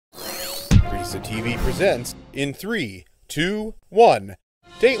SCCRESA TV presents in 3, 2, 1,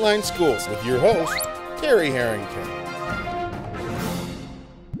 Dateline Schools with your host, Terry Harrington.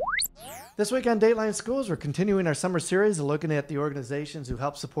 This week on Dateline Schools, we're continuing our summer series of looking at the organizations who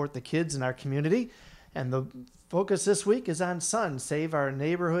help support the kids in our community. And the focus this week is on SUN, Save Our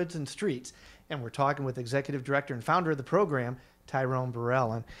Neighborhoods and Streets. And we're talking with Executive Director and founder of the program, Tyrone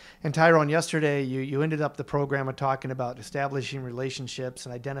Burrell. And Tyrone, yesterday you ended up the program of talking about establishing relationships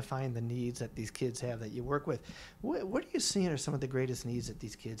and identifying the needs that these kids have that you work with. What are you seeing are some of the greatest needs that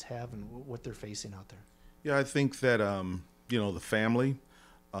these kids have and what they're facing out there? Yeah, I think that, the family,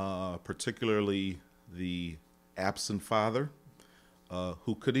 particularly the absent father,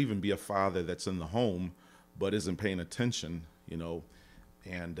 who could even be a father that's in the home but isn't paying attention,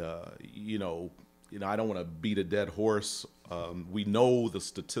 and, I don't want to beat a dead horse. We know the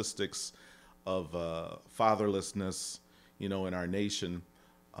statistics of fatherlessness, in our nation.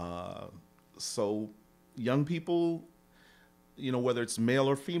 So young people, whether it's male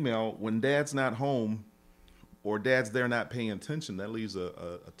or female, when dad's not home or dad's there not paying attention, that leaves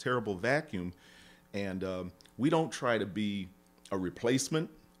a terrible vacuum. And we don't try to be a replacement,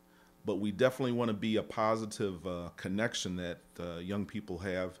 but we definitely want to be a positive connection that young people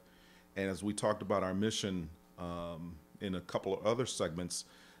have. And as we talked about our mission in a couple of other segments,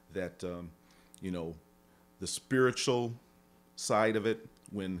 that, the spiritual side of it,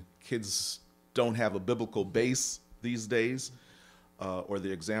 when kids don't have a biblical base these days, or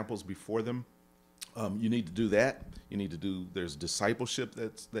the examples before them, you need to do that. There's discipleship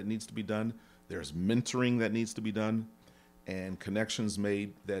that needs to be done. There's mentoring that needs to be done, and connections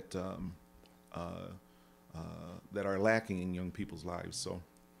made that that are lacking in young people's lives. So.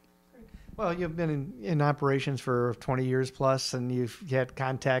 Well, you've been in operations for 20 years plus, and you've had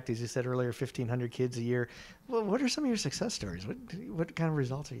contact, as you said earlier, 1,500 kids a year. Well, what are some of your success stories? What kind of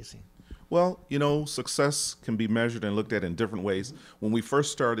results are you seeing? Well, success can be measured and looked at in different ways. When we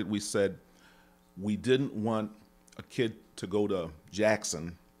first started, we said we didn't want a kid to go to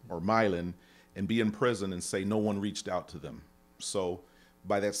Jackson or Milan and be in prison and say no one reached out to them. So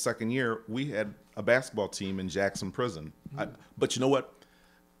by that second year, we had a basketball team in Jackson prison. But you know what?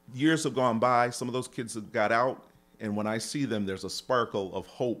 Years have gone by, some of those kids have got out, and when I see them, there's a sparkle of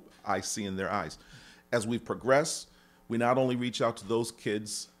hope I see in their eyes. As we've progressed, we not only reach out to those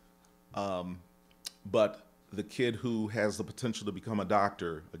kids, but the kid who has the potential to become a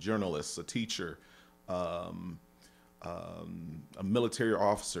doctor, a journalist, a teacher, a military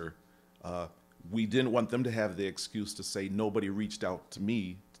officer. We didn't want them to have the excuse to say nobody reached out to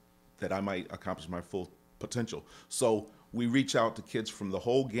me that I might accomplish my full potential. So we reach out to kids from the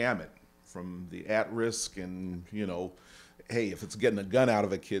whole gamut, from the at-risk and, hey, if it's getting a gun out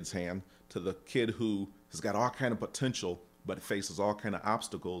of a kid's hand, to the kid who has got all kind of potential but faces all kind of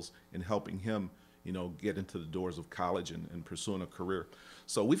obstacles in helping him, get into the doors of college and pursuing a career.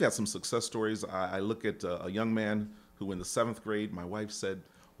 So we've had some success stories. I look at a young man who in the 7th grade, my wife said,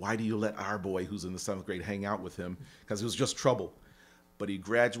 why do you let our boy who's in the 7th grade hang out with him? Because it was just trouble. But he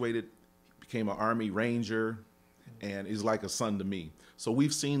graduated, became an Army Ranger, and is like a son to me. So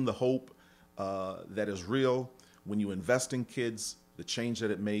we've seen the hope that is real when you invest in kids, the change that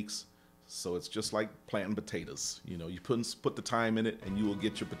it makes. So it's just like planting potatoes. You put the time in it and you will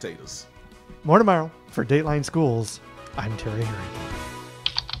get your potatoes. More tomorrow for Dateline Schools. I'm Terry Harrington.